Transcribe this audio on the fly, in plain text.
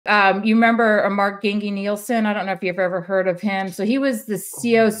you remember Mark Gengi Nielsen? I don't know if you've ever heard of him. So he was the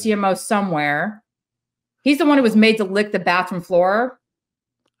CMO somewhere. He's the one who was made to lick the bathroom floor.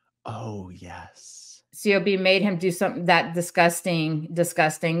 Oh, yes. COB made him do something that disgusting,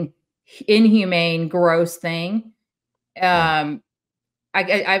 inhumane, gross thing. I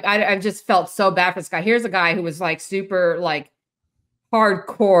just felt so bad for this guy. Here's a guy who was like super like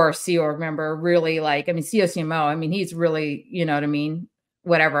hardcore CO member, really like, I mean, CMO. I mean, he's really, you know what I mean?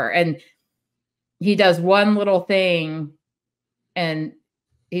 Whatever. And he does one little thing and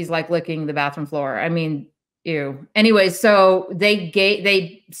he's like licking the bathroom floor. I mean, ew. Anyway, so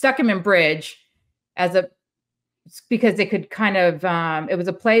they stuck him in Bridge because they could kind of, it was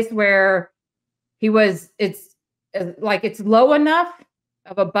a place where it's low enough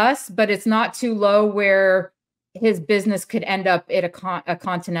of a bus, but it's not too low where his business could end up at a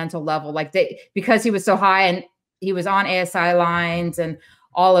continental level. Like because he was so high and he was on ASI lines and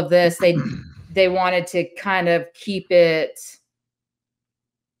all of this, they wanted to kind of keep it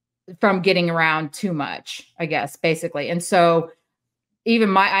from getting around too much, I guess, basically. And so even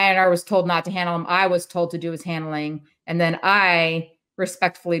my INR was told not to handle him. I was told to do his handling. And then I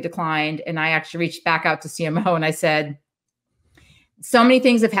respectfully declined. And I actually reached back out to CMO and I said, so many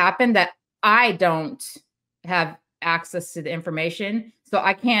things have happened that I don't have access to the information. So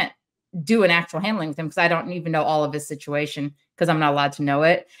I can't do an actual handling with him because I don't even know all of his situation because I'm not allowed to know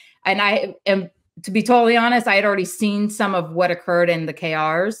it. And I am, to be totally honest, I had already seen some of what occurred in the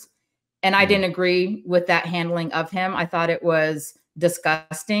KRs and I didn't agree with that handling of him. I thought it was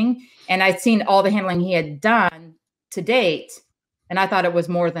disgusting. And I'd seen all the handling he had done to date. And I thought it was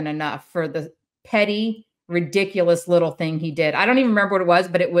more than enough for the petty, ridiculous little thing he did. I don't even remember what it was,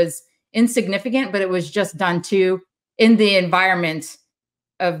 but it was insignificant, but it was just done too in the environment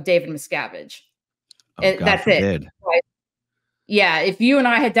of David Miscavige. Oh, that's it. Like, yeah. If you and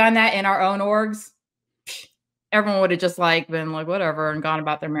I had done that in our own orgs, everyone would have just like been like, whatever, and gone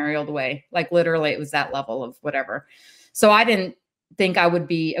about their merry old way. Like literally it was that level of whatever. So I didn't think I would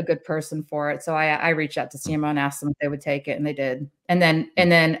be a good person for it. So I reached out to CMO and asked them if they would take it, and they did. And then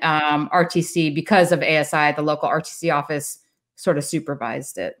RTC, because of ASI, the local RTC office sort of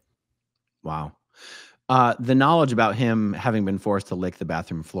supervised it. Wow. The knowledge about him having been forced to lick the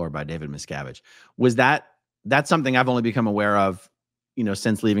bathroom floor by David Miscavige, that's something I've only become aware of, you know,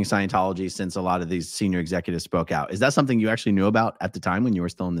 since leaving Scientology, since a lot of these senior executives spoke out. Is that something you actually knew about at the time when you were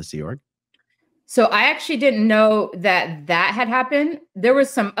still in the Sea Org? So I actually didn't know that had happened. There was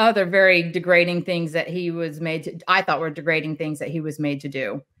some other very degrading things that he was made to, I thought were degrading things that he was made to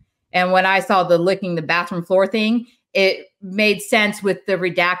do. And when I saw the licking the bathroom floor thing, it made sense with the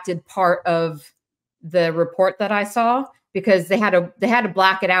redacted part of the report that I saw, because they had to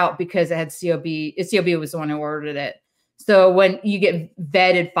black it out because it had COB. COB was the one who ordered it. So when you get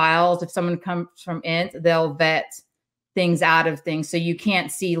vetted files, if someone comes from INT, they'll vet things out of things. So you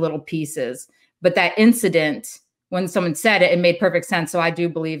can't see little pieces. But that incident, when someone said it, it made perfect sense. So I do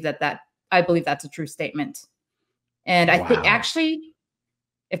believe I believe that's a true statement. And I think actually,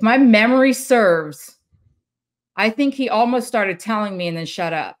 if my memory serves, I think he almost started telling me and then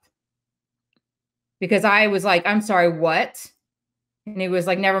shut up. Because I was like, I'm sorry, what? And he was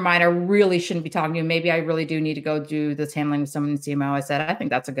like, never mind, I really shouldn't be talking to you. Maybe I really do need to go do this handling with someone in CMO. I said, I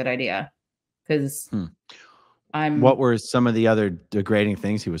think that's a good idea. Because what were some of the other degrading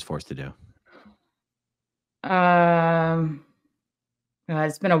things he was forced to do?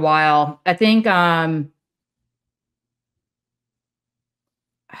 It's been a while. I think I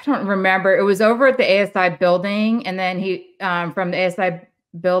don't remember. It was over at the ASI building, and then he from the ASI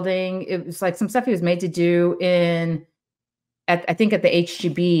building, it was like some stuff he was made to do I think at the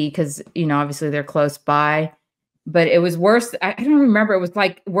HGB, because you know obviously they're close by. But it was worse. I don't remember. It was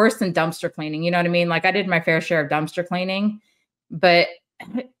like worse than dumpster cleaning. You know what I mean? Like I did my fair share of dumpster cleaning, but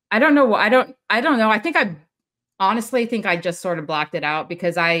I don't know. I don't know. I honestly think I just sort of blocked it out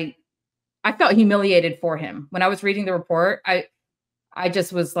because I felt humiliated for him when I was reading the report. I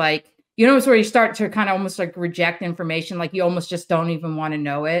just was like, you know, it's where you start to kind of almost like reject information. Like you almost just don't even want to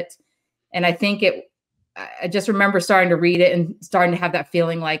know it. And I think I just remember starting to read it and starting to have that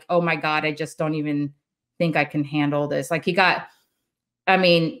feeling like, oh my God, I just don't even think I can handle this. Like COB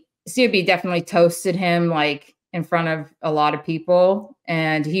definitely toasted him like in front of a lot of people.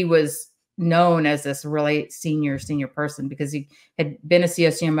 And he was known as this really senior person because he had been a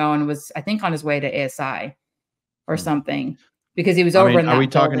CMO and was, I think, on his way to ASI or something, because he was over in that. Are we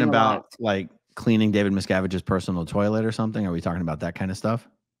talking about like cleaning David Miscavige's personal toilet or something? Are we talking about that kind of stuff?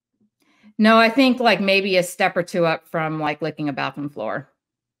 No, I think like maybe a step or two up from like licking a bathroom floor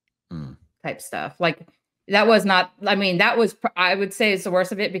type stuff. Like that was not, I mean, that was, I would say it's the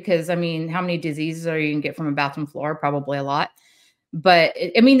worst of it because, I mean, how many diseases are you can get from a bathroom floor? Probably a lot. But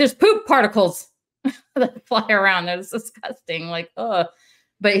I mean, there's poop particles that fly around. That's disgusting. Like, oh,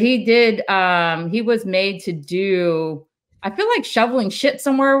 but he did, he was made to do, I feel like shoveling shit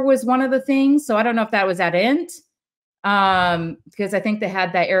somewhere was one of the things. So I don't know if that was at Ent. Because I think they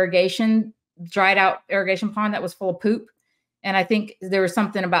had that dried out irrigation pond that was full of poop. And I think there was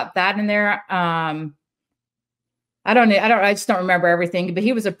something about that in there. I just don't remember everything, but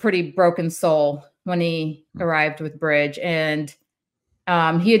he was a pretty broken soul when he arrived with Bridge. And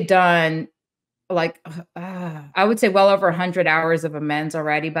he had done like, I would say well over 100 hours of amends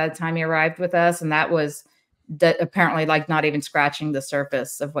already by the time he arrived with us. And that was apparently like not even scratching the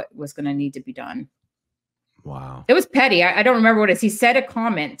surface of what was going to need to be done. Wow. It was petty. I don't remember what it is. He said a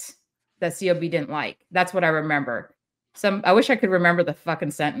comment that COB didn't like. That's what I remember. I wish I could remember the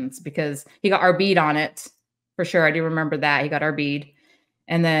fucking sentence because he got RB'd on it. For sure. I do remember that. He got RB'd.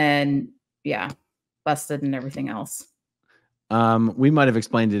 And then, yeah, busted and everything else. We might have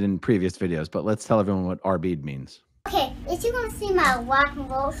explained it in previous videos, but let's tell everyone what RB'd means. Okay, if you want to see my rock and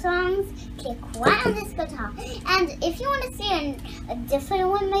roll songs, click right on this guitar. And if you want to see a different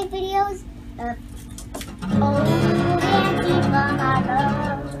one of my videos,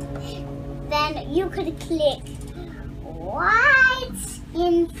 then you could click right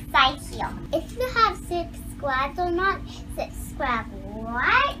inside here. If you have subscribed or not, subscribe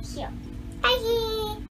right here. Bye.